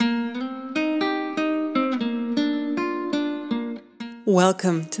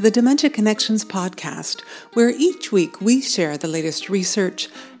Welcome to the Dementia Connections podcast, where each week we share the latest research,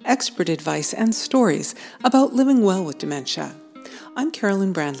 expert advice, and stories about living well with dementia. I'm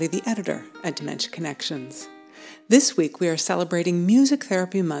Carolyn Brandley, the editor at Dementia Connections. This week we are celebrating Music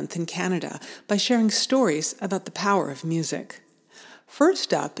Therapy Month in Canada by sharing stories about the power of music.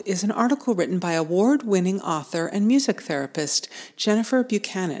 First up is an article written by award-winning author and music therapist Jennifer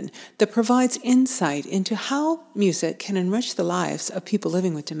Buchanan that provides insight into how music can enrich the lives of people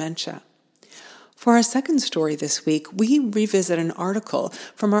living with dementia. For our second story this week, we revisit an article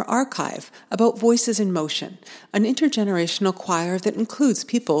from our archive about Voices in Motion, an intergenerational choir that includes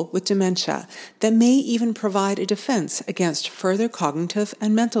people with dementia that may even provide a defense against further cognitive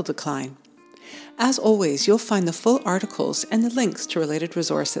and mental decline. As always, you'll find the full articles and the links to related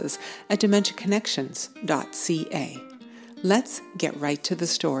resources at dementiaconnections.ca. Let's get right to the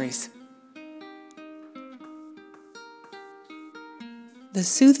stories. The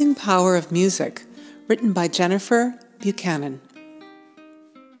Soothing Power of Music, written by Jennifer Buchanan.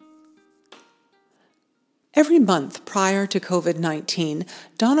 Every month prior to COVID-19,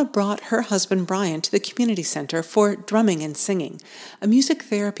 Donna brought her husband Brian to the community center for Drumming and Singing, a music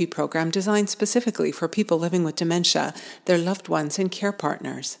therapy program designed specifically for people living with dementia, their loved ones, and care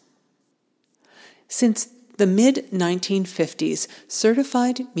partners. Since the mid-1950s,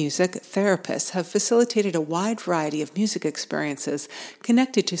 certified music therapists have facilitated a wide variety of music experiences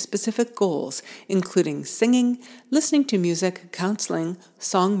connected to specific goals, including singing, listening to music, counseling,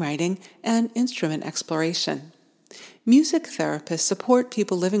 songwriting, and instrument exploration. Music therapists support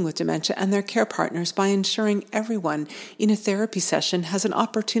people living with dementia and their care partners by ensuring everyone in a therapy session has an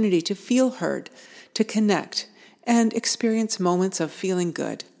opportunity to feel heard, to connect, and experience moments of feeling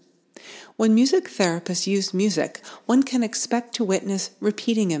good. When music therapists use music, one can expect to witness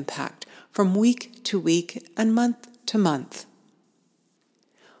repeating impact from week to week and month to month.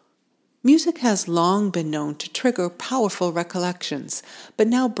 Music has long been known to trigger powerful recollections, but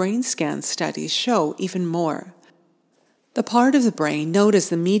now brain scan studies show even more. The part of the brain known as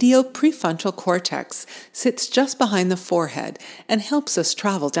the medial prefrontal cortex sits just behind the forehead and helps us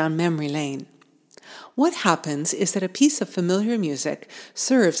travel down memory lane. What happens is that a piece of familiar music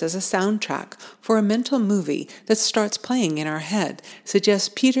serves as a soundtrack for a mental movie that starts playing in our head, suggests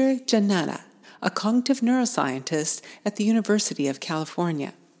Peter Janata, a cognitive neuroscientist at the University of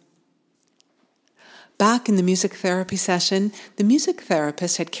California. Back in the music therapy session, the music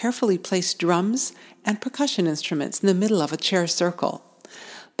therapist had carefully placed drums and percussion instruments in the middle of a chair circle.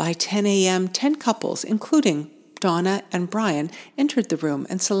 By 10 a.m., 10 couples, including Donna and Brian, entered the room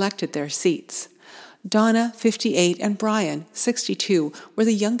and selected their seats. Donna, 58, and Brian, 62, were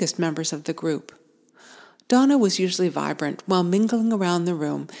the youngest members of the group. Donna was usually vibrant while mingling around the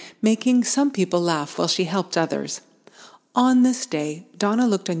room, making some people laugh while she helped others. On this day, Donna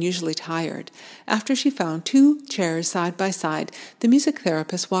looked unusually tired. After she found two chairs side by side, the music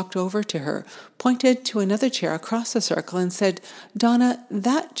therapist walked over to her, pointed to another chair across the circle, and said, "Donna,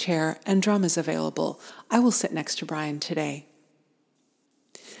 that chair and drum is available. I will sit next to Brian today."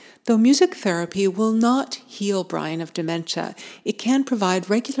 Though music therapy will not heal Brian of dementia, it can provide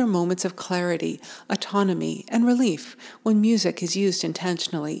regular moments of clarity, autonomy, and relief when music is used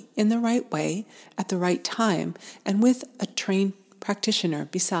intentionally, in the right way, at the right time, and with a trained practitioner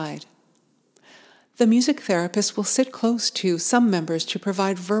beside. The music therapist will sit close to some members to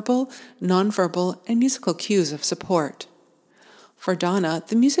provide verbal, nonverbal, and musical cues of support. For Donna,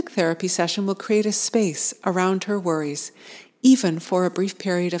 the music therapy session will create a space around her worries, even for a brief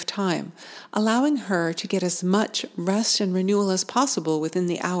period of time, allowing her to get as much rest and renewal as possible within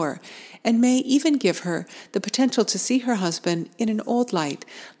the hour, and may even give her the potential to see her husband in an old light,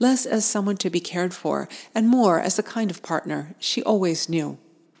 less as someone to be cared for, and more as the kind of partner she always knew.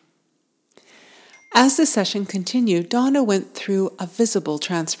 As the session continued, Donna went through a visible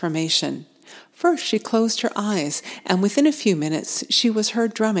transformation. First, she closed her eyes, and within a few minutes, she was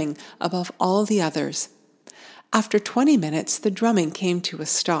heard drumming above all the others. After 20 minutes, the drumming came to a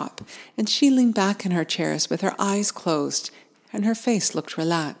stop, and she leaned back in her chairs with her eyes closed, and her face looked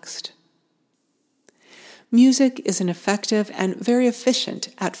relaxed. Music is an effective and very efficient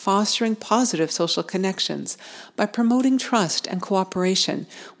at fostering positive social connections by promoting trust and cooperation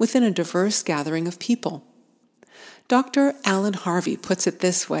within a diverse gathering of people. Dr. Alan Harvey puts it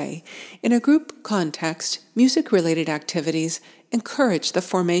this way: in a group context, music-related activities encourage the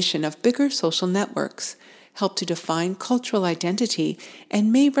formation of bigger social networks, help to define cultural identity, and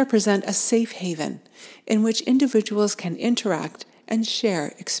may represent a safe haven in which individuals can interact and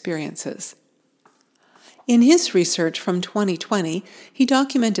share experiences. In his research from 2020, he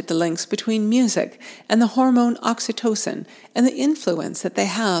documented the links between music and the hormone oxytocin and the influence that they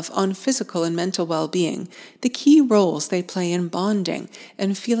have on physical and mental well-being, the key roles they play in bonding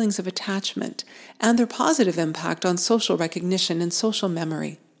and feelings of attachment, and their positive impact on social recognition and social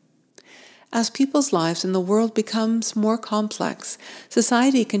memory. As people's lives in the world becomes more complex,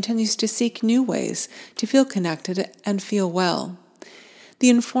 society continues to seek new ways to feel connected and feel well. The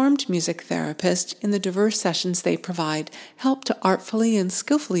informed music therapist, in the diverse sessions they provide, help to artfully and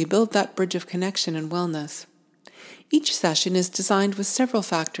skillfully build that bridge of connection and wellness. Each session is designed with several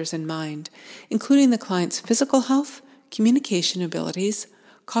factors in mind, including the client's physical health, communication abilities,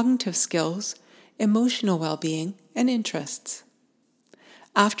 cognitive skills, emotional well-being, and interests.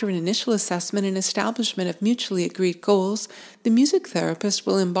 After an initial assessment and establishment of mutually agreed goals, the music therapist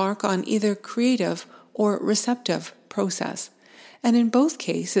will embark on either creative or receptive process, and in both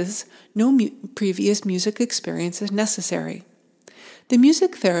cases, no previous music experience is necessary. The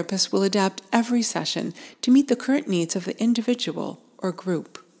music therapist will adapt every session to meet the current needs of the individual or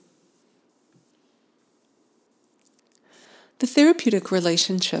group. The therapeutic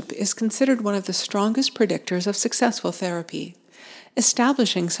relationship is considered one of the strongest predictors of successful therapy.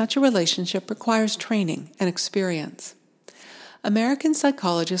 Establishing such a relationship requires training and experience. American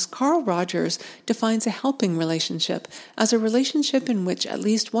psychologist Carl Rogers defines a helping relationship as a relationship in which at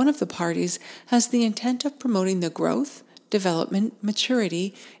least one of the parties has the intent of promoting the growth, development,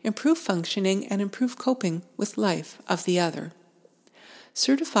 maturity, improved functioning, and improved coping with life of the other.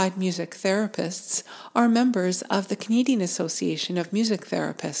 Certified music therapists are members of the Canadian Association of Music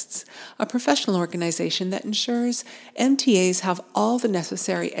Therapists, a professional organization that ensures MTAs have all the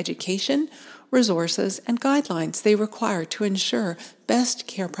necessary education, resources, and guidelines they require to ensure best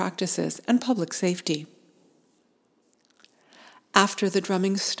care practices and public safety. After the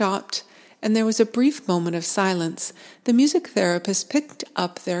drumming stopped, and there was a brief moment of silence, the music therapist picked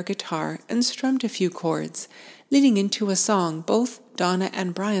up their guitar and strummed a few chords, leading into a song both Donna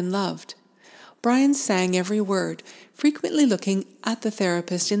and Brian loved. Brian sang every word, frequently looking at the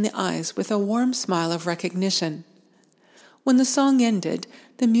therapist in the eyes with a warm smile of recognition. When the song ended,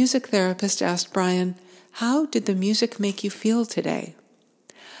 the music therapist asked Brian, "How did the music make you feel today?"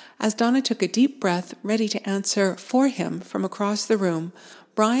 As Donna took a deep breath, ready to answer for him from across the room,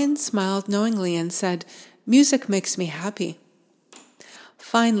 Brian smiled knowingly and said, "Music makes me happy."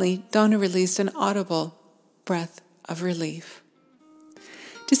 Finally, Donna released an audible breath of relief.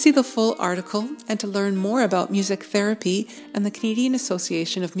 To see the full article and to learn more about music therapy and the Canadian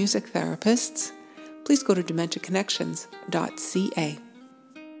Association of Music Therapists, please go to dementiaconnections.ca.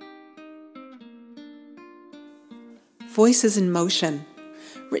 Voices in Motion,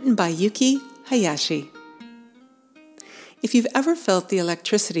 written by Yuki Hayashi. If you've ever felt the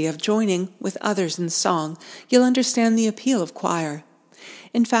electricity of joining with others in song, you'll understand the appeal of choir.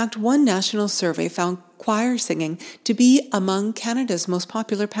 In fact, one national survey found choir singing to be among Canada's most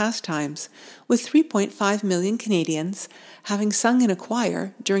popular pastimes, with 3.5 million Canadians having sung in a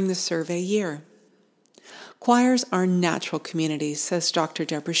choir during the survey year. Choirs are natural communities, says Dr.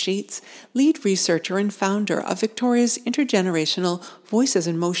 Deborah Sheets, lead researcher and founder of Victoria's intergenerational Voices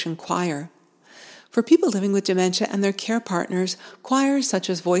in Motion choir. For people living with dementia and their care partners, choirs such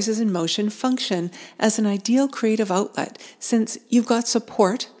as Voices in Motion function as an ideal creative outlet since you've got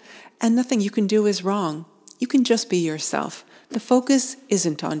support and nothing you can do is wrong. You can just be yourself. The focus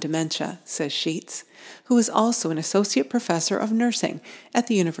isn't on dementia, says Sheets, who is also an associate professor of nursing at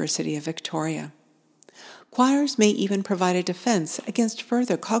the University of Victoria. Choirs may even provide a defense against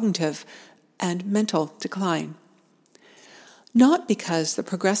further cognitive and mental decline. Not because the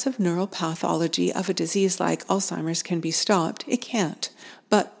progressive neuropathology of a disease like Alzheimer's can be stopped, it can't,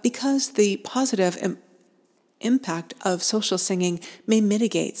 but because the positive impact of social singing may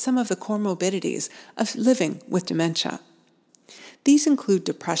mitigate some of the comorbidities of living with dementia. These include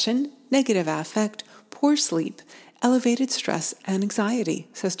depression, negative affect, poor sleep, elevated stress and anxiety,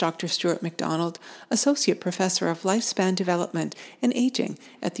 says Dr. Stuart MacDonald, Associate Professor of Lifespan Development and Aging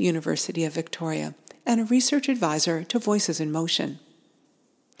at the University of Victoria, and a research advisor to Voices in Motion.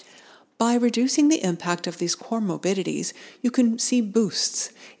 By reducing the impact of these comorbidities, you can see boosts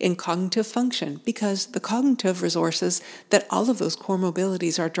in cognitive function because the cognitive resources that all of those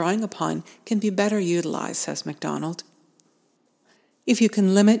comorbidities are drawing upon can be better utilized, says MacDonald. If you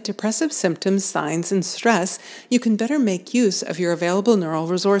can limit depressive symptoms, signs, and stress, you can better make use of your available neural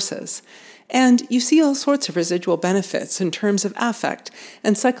resources. And you see all sorts of residual benefits in terms of affect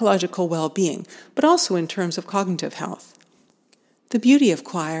and psychological well-being, but also in terms of cognitive health. The beauty of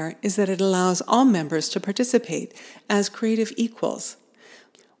choir is that it allows all members to participate as creative equals.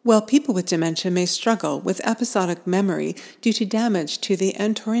 While people with dementia may struggle with episodic memory due to damage to the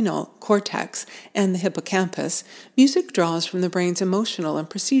entorhinal cortex and the hippocampus, music draws from the brain's emotional and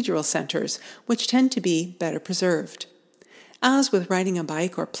procedural centers, which tend to be better preserved. As with riding a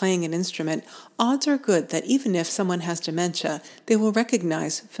bike or playing an instrument, odds are good that even if someone has dementia, they will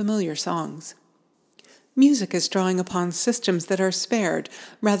recognize familiar songs. Music is drawing upon systems that are spared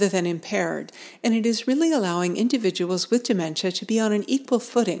rather than impaired, and it is really allowing individuals with dementia to be on an equal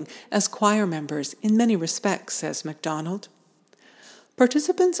footing as choir members in many respects, says MacDonald.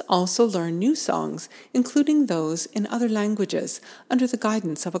 Participants also learn new songs, including those in other languages, under the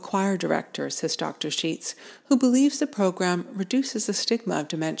guidance of a choir director, says Dr. Sheets, who believes the program reduces the stigma of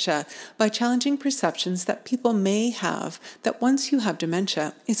dementia by challenging perceptions that people may have that once you have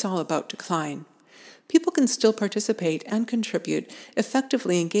dementia, it's all about decline. People can still participate and contribute,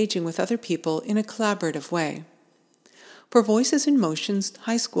 effectively engaging with other people in a collaborative way. For Voices in Motion's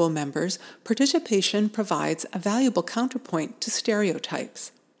high school members, participation provides a valuable counterpoint to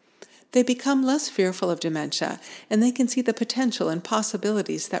stereotypes. They become less fearful of dementia, and they can see the potential and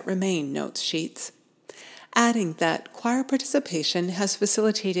possibilities that remain, notes Sheets. Adding that choir participation has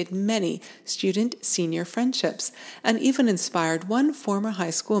facilitated many student-senior friendships and even inspired one former high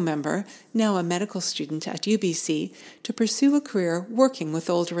school member, now a medical student at UBC, to pursue a career working with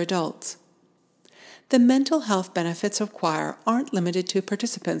older adults. The mental health benefits of choir aren't limited to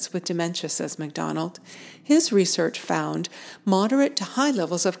participants with dementia, says MacDonald. His research found moderate to high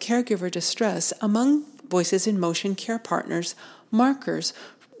levels of caregiver distress among Voices in Motion care partners, markers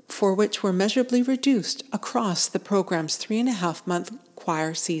for which were measurably reduced across the program's 3.5-month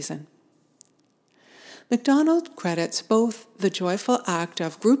choir season. MacDonald credits both the joyful act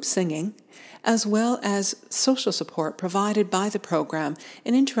of group singing as well as social support provided by the program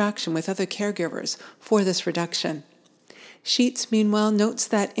and interaction with other caregivers for this reduction. Sheets, meanwhile, notes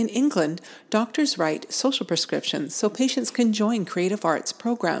that in England, doctors write social prescriptions so patients can join creative arts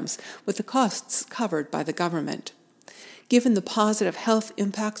programs with the costs covered by the government. Given the positive health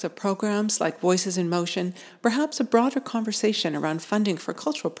impacts of programs like Voices in Motion, perhaps a broader conversation around funding for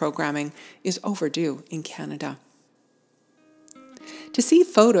cultural programming is overdue in Canada. To see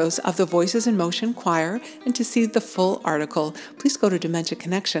photos of the Voices in Motion choir and to see the full article, please go to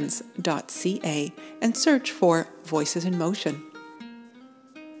dementiaconnections.ca and search for Voices in Motion.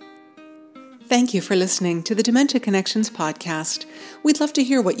 Thank you for listening to the Dementia Connections podcast. We'd love to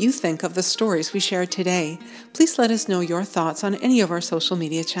hear what you think of the stories we shared today. Please let us know your thoughts on any of our social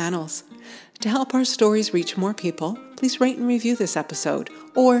media channels. To help our stories reach more people, please rate and review this episode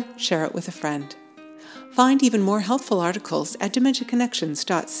or share it with a friend. Find even more helpful articles at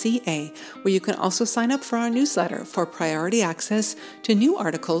dementiaconnections.ca, where you can also sign up for our newsletter for priority access to new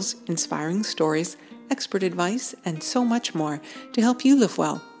articles, inspiring stories, expert advice, and so much more to help you live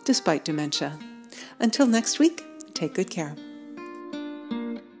well despite dementia. Until next week, take good care.